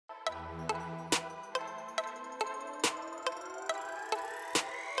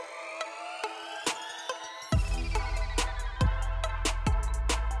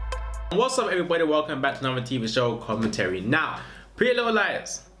What's up everybody, welcome back to another TV show commentary. Now, Pretty Little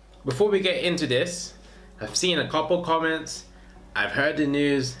Liars, before we get into this, I've seen a couple comments, I've heard the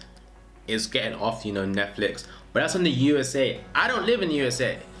news, it's getting off, Netflix, but that's in the USA. I don't live in the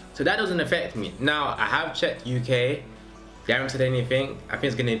USA, so that doesn't affect me. Now, I have checked UK, they haven't said anything. I think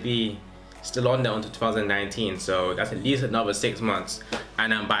it's gonna be still on there until 2019, so that's at least another 6 months.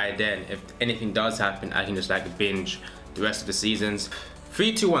 And then by then, if anything does happen, I can just like binge the rest of the seasons.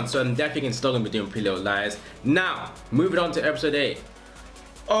 3, 2, 1, so I'm definitely still gonna be doing Pretty Little Liars. Now, moving on to episode 8.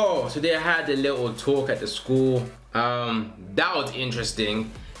 Oh, so they had a little talk at the school. That was interesting.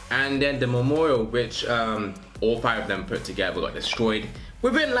 And then the memorial, which all 5 of them put together, got destroyed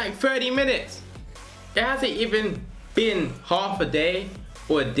within like 30 minutes. It hasn't even been half a day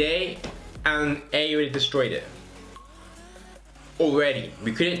or a day, and they already destroyed it. Already.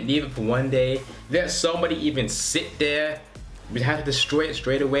 We couldn't leave it for 1 day. Let somebody even sit there. We had to destroy it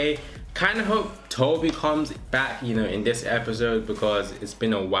straight away. Kind of hope Toby comes back, in this episode, because it's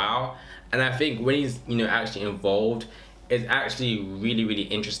been a while. And I think when he's, actually involved, it's actually really, really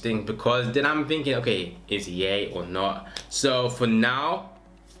interesting, because then I'm thinking, okay, is he yay or not? So for now,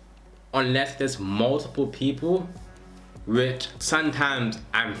 unless there's multiple people, which sometimes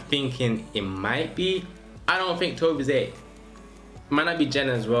I'm thinking it might be, I don't think Toby's A. Might not be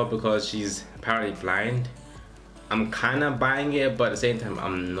Jenna as well, because she's apparently blind. I'm kind of buying it, but at the same time,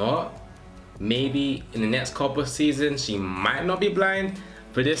 I'm not. Maybe in the next couple of seasons, she might not be blind.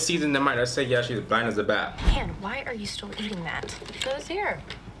 For this season, they might just say, yeah, she's blind as a bat. Man, why are you still eating that? It was here.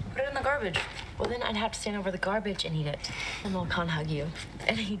 Put it in the garbage. Well, then I'd have to stand over the garbage and eat it. And Lil Con hug you.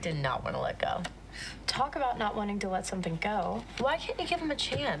 And he did not want to let go. Talk about not wanting to let something go. Why can't you give him a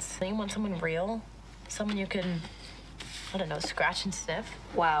chance? You want someone real? Someone you can, I don't know, scratch and sniff?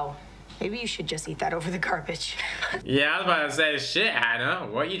 Wow. Maybe you should just eat that over the garbage. Yeah, I was about to say, shit, Hannah.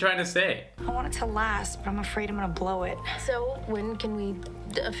 What are you trying to say? I want it to last, but I'm afraid I'm gonna blow it. So, when can we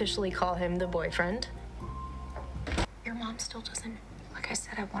officially call him the boyfriend? Your mom still doesn't. Like I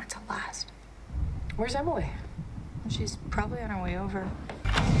said, I want it to last. Where's Emily? She's probably on her way over.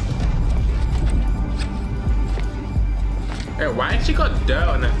 Hey, why did she got dirt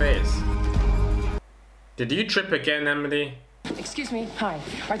on her face? Did you trip again, Emily? Excuse me, hi.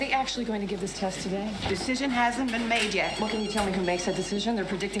 Are they actually going to give this test today? Decision hasn't been made yet. Well, can you tell me who makes that decision? They're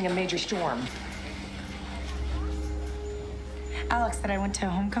predicting a major storm. Alex, that I went to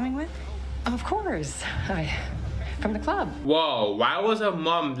homecoming with? Of course. Hi. From the club. Whoa, why was her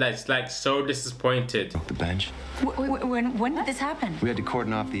mom like so disappointed? The bench. When did this happen? We had to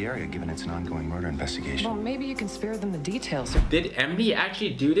cordon off the area, given it's an ongoing murder investigation. Well, maybe you can spare them the details. Did Emily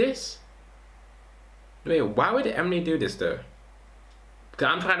actually do this? Wait, why would Emily do this though? Because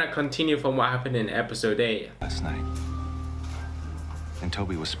I'm trying to continue from what happened in episode 8. Last night. And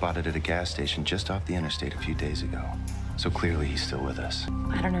Toby was spotted at a gas station just off the interstate a few days ago. So clearly he's still with us.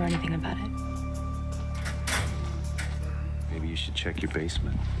 I don't know anything about it. Maybe you should check your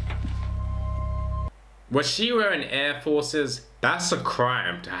basement. Was she wearing Air Forces? That's a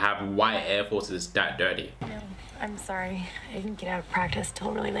crime to have white Air Forces that dirty. No, I'm sorry. I didn't get out of practice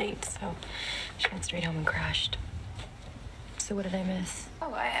till really late, so she went straight home and crashed. So what did I miss?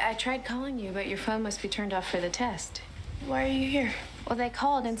 Oh, I tried calling you, but your phone must be turned off for the test. Why are you here? Well, they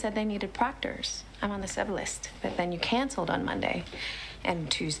called and said they needed proctors. I'm on the sub list, but then you canceled on Monday and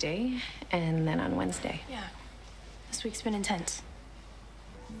Tuesday and then on Wednesday. Yeah, this week's been intense.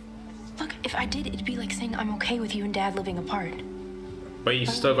 Look, if I did, it'd be like saying I'm okay with you and Dad living apart. But you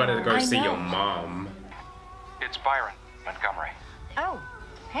still gotta go I see know. your mom. It's Byron, Montgomery. Oh,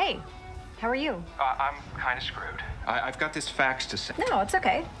 hey. How are you? I'm kind of screwed. I've got this fax to send. No, it's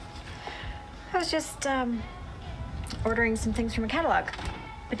okay. I was just, ordering some things from a catalog.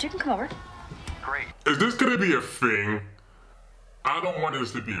 But you can come over. Great. Is this gonna be a thing? I don't want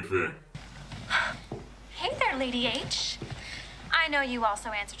this to be a thing. Hey there, Lady H. I know you also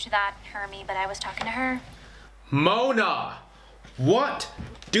answer to that, Hermie, but I was talking to her. Mona! What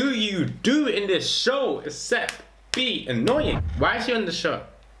do you do in this show except be annoying? Why is she on the show?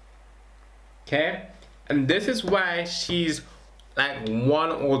 Okay? And this is why she's like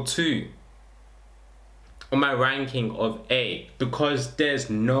 1 or 2 on my ranking of A. Because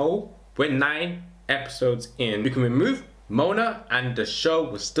we're 9 episodes in. We can remove Mona and the show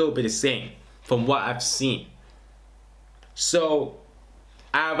will still be the same from what I've seen. So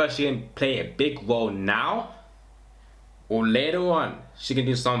either she can play a big role now, or later on she can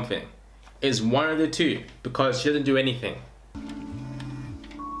do something. It's one of the two, because she doesn't do anything.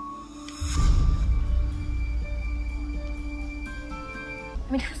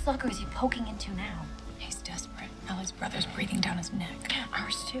 I mean, whose locker is he poking into now? He's desperate. Ellie's brother's breathing down his neck.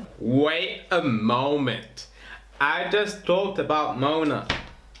 Ours too. Wait a moment. I just talked about Mona.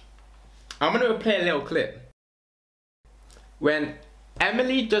 I'm gonna play a little clip. When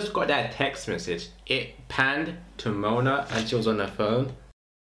Emily just got that text message, it panned to Mona and she was on her phone.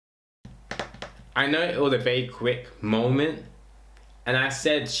 I know it was a very quick moment, and I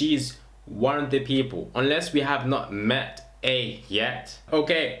said she's one of the people, unless we have not met A yet.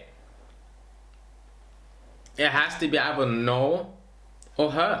 Okay. It has to be either Noel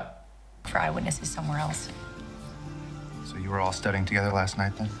or her. For eyewitnesses somewhere else. So you were all studying together last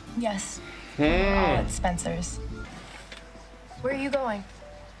night then? Yes. We're all at Spencer's. Where are you going?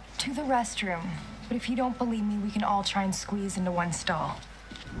 To the restroom. But if you don't believe me, we can all try and squeeze into one stall.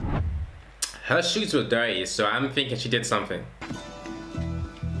 Her shoes were dirty, so I'm thinking she did something.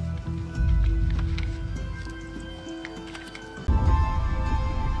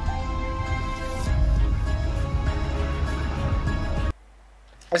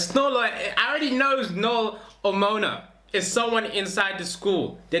 It's not like, I already know Noel or Mona. It's someone inside the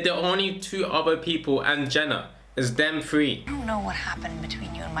school. They're the only two other people, and Jenna. It's them three. I don't know what happened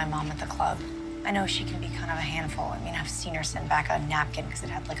between you and my mom at the club. I know she can be kind of a handful. I mean, I've seen her send back a napkin because it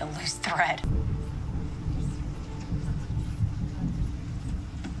had like a loose thread.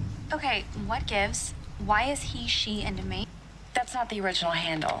 Okay, what gives? Why is he, she, and me? That's not the original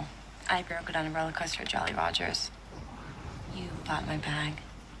handle. I broke it on a roller coaster at Jolly Rogers. You bought my bag.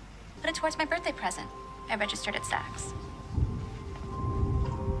 Put it towards my birthday present. I registered at Saks.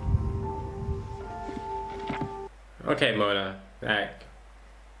 Okay, Mona. Like,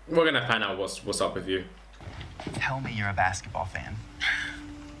 we're gonna find out what's up with you. Tell me you're a basketball fan.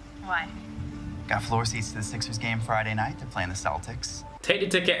 Why? Got floor seats to the Sixers game Friday night. They're playing the Celtics. Take the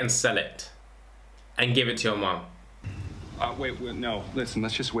ticket and sell it. And give it to your mom. Wait, no. Listen,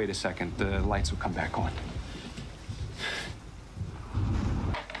 let's just wait a second. The lights will come back on.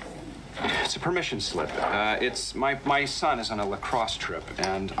 It's a permission slip. It's my son is on a lacrosse trip,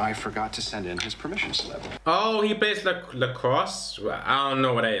 and I forgot to send in his permission slip. Oh, he plays lacrosse? I don't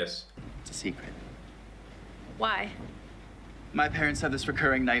know what that is. It's a secret. Why? My parents have this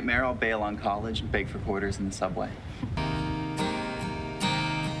recurring nightmare. I'll bail on college and beg for quarters in the subway.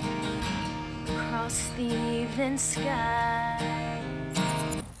 Across the evening sky.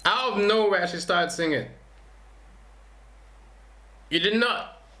 Out of nowhere, she started singing. You did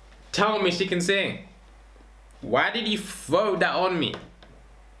not tell me she can sing. Why did you throw that on me?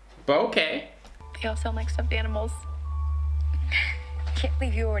 But okay. They all sound like stuffed animals. Can't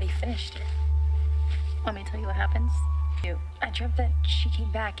believe you already finished it. Want me to tell you what happens? I dreamt that she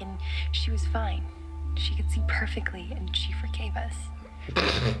came back and she was fine. She could see perfectly and she forgave us.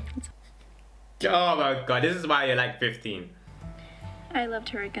 Oh my god, this is why you're like 15. I loved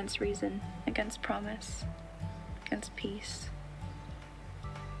her against reason, against promise, against peace.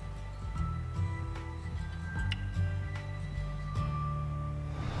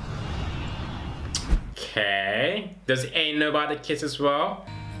 Okay. Does A know about the kiss as well?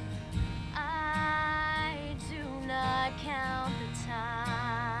 I do not count the time.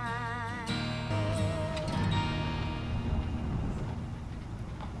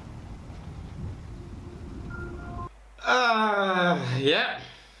 Yeah.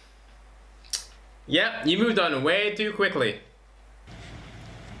 Yep, you moved on way too quickly.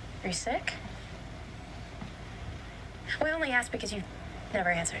 Are you sick? We only asked because you never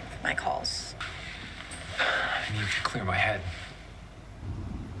answered my calls. I need to clear my head.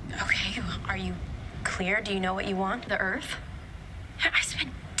 Okay, are you clear? Do you know what you want? The Earth? I spent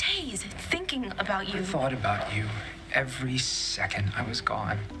days thinking about you. I thought about you every second I was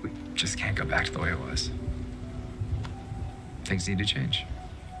gone. We just can't go back to the way it was. Things need to change.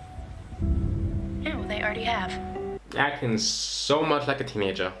 Yeah, well, they already have. Acting so much like a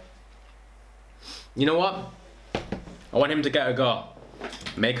teenager. You know what? I want him to get a girl.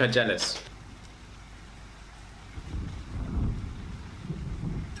 Make her jealous.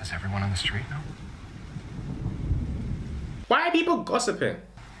 Does everyone on the street know? Why are people gossiping?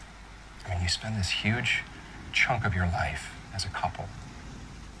 I mean, you spend this huge chunk of your life as a couple,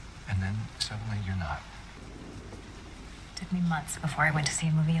 and then suddenly you're not. Took me months before I went to see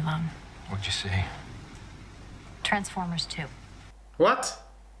a movie alone. What'd you see? Transformers 2. What?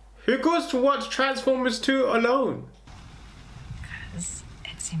 Who goes to watch Transformers 2 alone? Because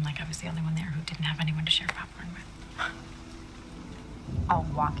it seemed like I was the only one there who didn't have anyone to share popcorn with. I'll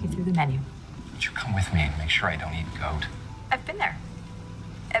walk you through the menu. Would you come with me and make sure I don't eat goat? I've been there.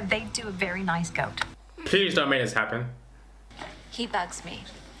 They do a very nice goat. Please don't make this happen. He bugs me.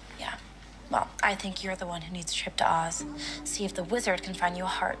 Yeah. Well, I think you're the one who needs a trip to Oz. See if the wizard can find you a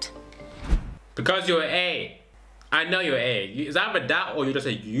heart. Because you're A. I know you're A. It's either that or you're just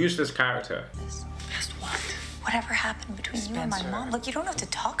a useless character. Just what? Whatever happened between you and my mom? Look, you don't have to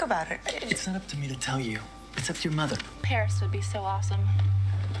talk about it. It's not up to me to tell you. It's up to your mother. Paris would be so awesome.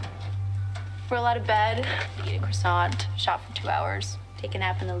 Roll out of bed, eat a croissant, shop for 2 hours, take a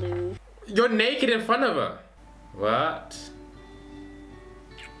nap in the Louvre. You're naked in front of her. What?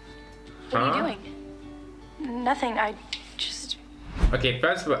 What are you doing? Nothing, I just... Okay,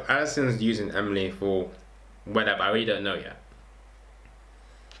 first of all, Allison's using Emily for whatever. I really don't know yet.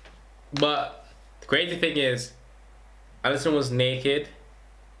 But the crazy thing is, Allison was naked,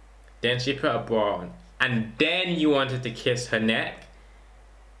 then she put a bra on, and then you wanted to kiss her neck,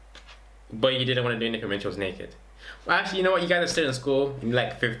 but you didn't want to do anything when she was naked. Well, actually, you know what? You guys are still in school. You're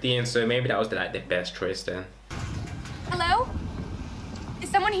like 15, so maybe that was like the best choice then. Hello? Is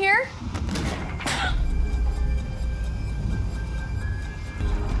someone here?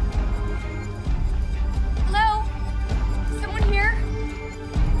 Hello? Is someone here?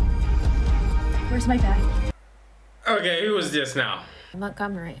 Where's my bag? Okay, who was this now?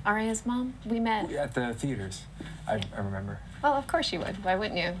 Montgomery, Aria's mom. We met. At the theaters. I remember. Well, of course you would. Why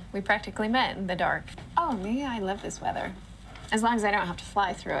wouldn't you? We practically met in the dark. Oh, me? I love this weather. As long as I don't have to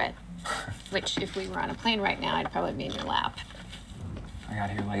fly through it. Which, if we were on a plane right now, I'd probably be in your lap. I got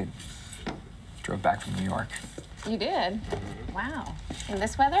here late. Drove back from New York. You did? Wow. In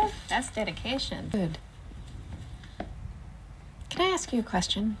this weather? That's dedication. Good. Can I ask you a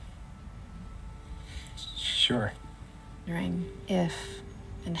question? Sure. Wondering if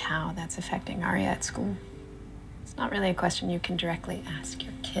and how that's affecting Aria at school. It's not really a question you can directly ask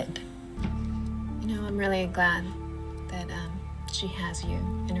your kid. You know, I'm really glad that she has you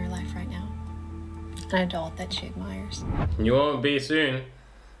in her life right now. An adult that she admires. You won't be soon.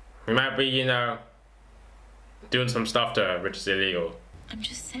 You might be, you know, doing some stuff to her which is illegal. I'm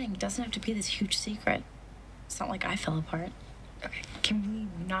just saying, it doesn't have to be this huge secret. It's not like I fell apart. Okay, can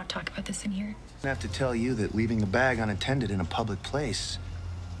we not talk about this in here? I have to tell you that leaving a bag unattended in a public place,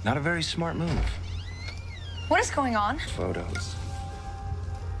 not a very smart move. What is going on? Photos.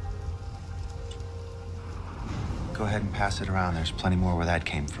 Go ahead and pass it around. There's plenty more where that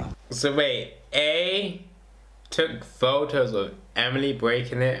came from. So wait, A took photos of Emily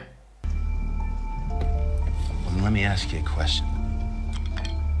breaking it? Well, then let me ask you a question.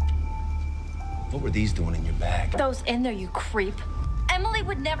 What were these doing in your bag? Those in there, you creep. Emily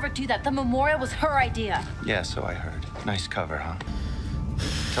would never do that. The memorial was her idea. Yeah, so I heard. Nice cover, huh?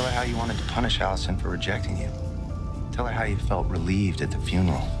 Tell her how you wanted to punish Allison for rejecting you. Tell her how you felt relieved at the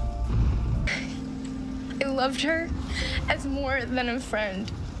funeral. I loved her as more than a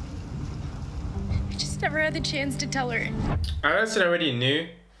friend. I just never had the chance to tell her. Allison already knew,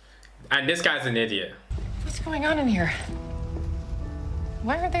 and this guy's an idiot. What's going on in here?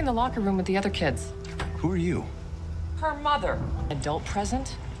 Why aren't they in the locker room with the other kids? Who are you? Her mother. Adult present?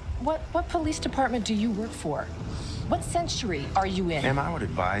 What police department do you work for? What century are you in? Ma'am, I would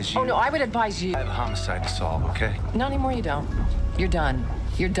advise you... Oh, no, I would advise you... I have a homicide to solve, okay? Not anymore, you don't. You're done.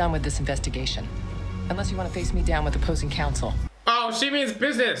 You're done with this investigation. Unless you want to face me down with opposing counsel. Oh, she means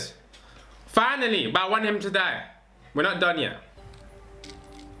business. Finally, but I want him to die. We're not done yet.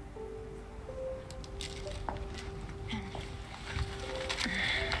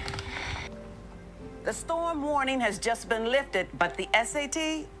 The storm warning has just been lifted, but the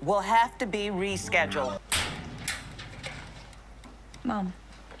SAT will have to be rescheduled. Mom,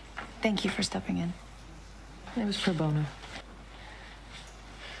 thank you for stepping in. It was pro bono.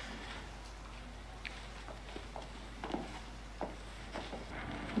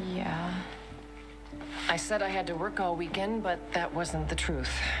 Yeah. I said I had to work all weekend, but that wasn't the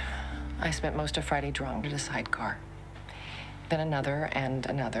truth. I spent most of Friday drunk in a sidecar. Then another and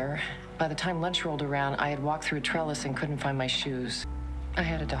another. By the time lunch rolled around, I had walked through a trellis and couldn't find my shoes. I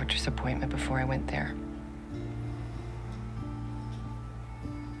had a doctor's appointment before I went there.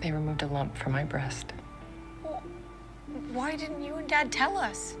 They removed a lump from my breast. Well, why didn't you and Dad tell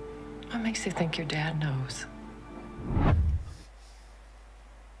us? What makes you think your dad knows?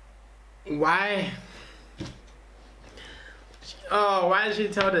 Why? Oh, why did she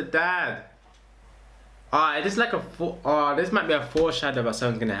tell the dad? Oh, this like this might be a foreshadow about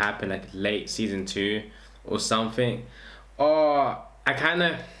something's gonna happen like late season 2 or something. Oh,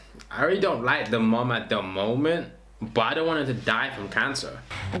 I really don't like the mom at the moment, but I don't want her to die from cancer.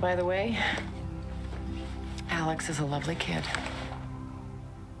 And by the way, Alex is a lovely kid.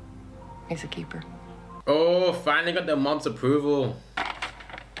 He's a keeper. Oh, finally got the mom's approval.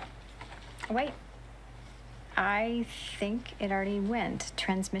 Wait. I think it already went.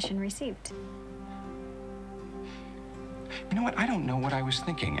 Transmission received. You know what? I don't know what I was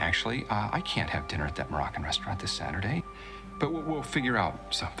thinking, actually. I can't have dinner at that Moroccan restaurant this Saturday. But we'll figure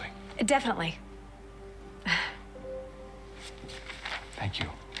out something. Definitely. Thank you.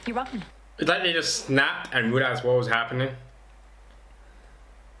 You're welcome. It's like they just snapped and realized what was happening.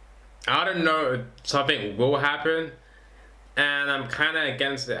 I don't know if something will happen, and I'm kind of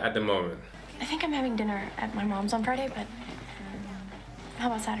against it at the moment. I think I'm having dinner at my mom's on Friday, but how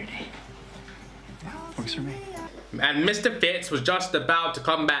about Saturday? Works for me. And Mr. Fitz was just about to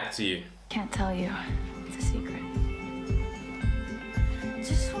come back to you. Can't tell you. It's a secret.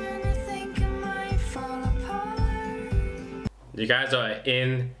 You guys are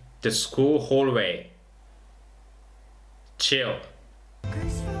in the school hallway. Chill.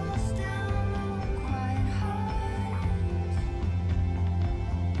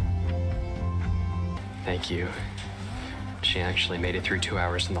 Thank you. She actually made it through 2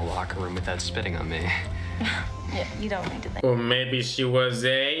 hours in the locker room without spitting on me. Yeah, you don't need to think. Or maybe she was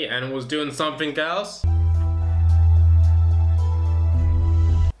and was doing something else. I'm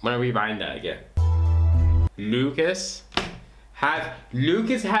gonna rewind that again. Lucas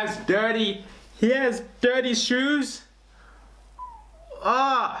has dirty shoes.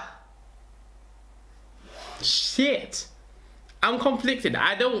 Ah, shit. I'm conflicted.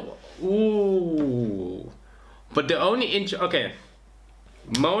 I don't. Ooh. But the only okay.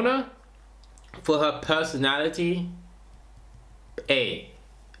 Mona, for her personality, A.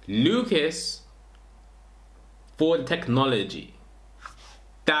 Lucas, for the technology.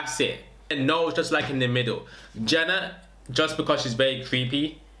 That's it. And Noel's just like in the middle. Jenna, just because she's very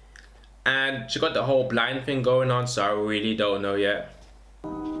creepy. And she got the whole blind thing going on, so I really don't know yet.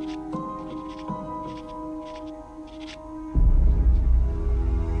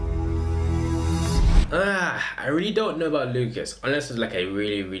 I really don't know about Lucas, unless it's like a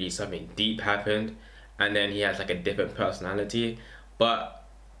really something deep happened and then he has like a different personality, but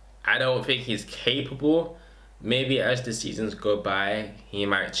I don't think he's capable. Maybe as the seasons go by he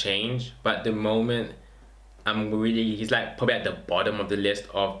might change, but at the moment he's like probably at the bottom of the list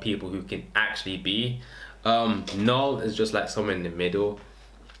of people who can actually be. Noel is just like somewhere in the middle,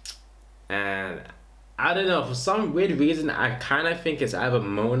 and I don't know, for some weird reason I kind of think it's either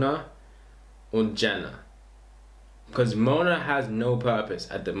Mona or Jenna, because Mona has no purpose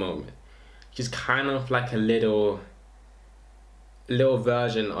at the moment. She's kind of like a little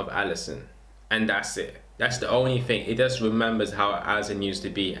version of Allison, and that's it. That's the only thing. It just remembers how Allison used to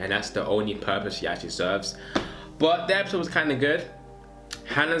be, and that's the only purpose she actually serves. But the episode was kind of good.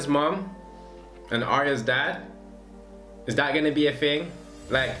 Hannah's mom and Arya's dad, is that gonna be a thing?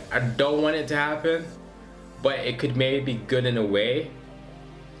 Like, I don't want it to happen, but it could maybe be good in a way.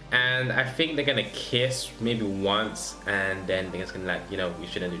 And I think they're gonna kiss maybe once, and then they're just gonna like, you know, we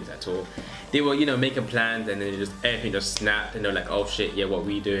shouldn't do this at all. They were, you know, making plans, and then everything just snapped, and they're like, oh shit, yeah, what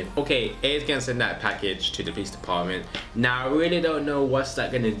we doing? Okay, A's gonna send that package to the police department. Now, I really don't know what's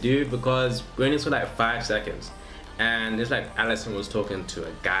that gonna do, because we only saw like 5 seconds. And it's like Allison was talking to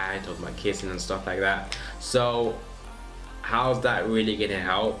a guy, talking about kissing and stuff like that. So, how's that really gonna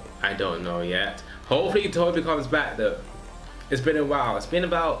help? I don't know yet. Hopefully Toby comes back though. It's been a while. It's been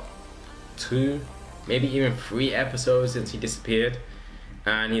about 2, maybe even 3 episodes since he disappeared,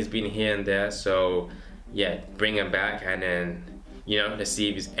 and he's been here and there. So yeah, bring him back, and then, you know, let's see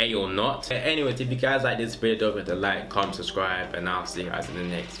if he's A or not. Anyways, if you guys like this video, don't forget to like, comment, subscribe, and I'll see you guys in the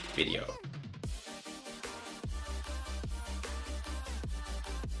next video.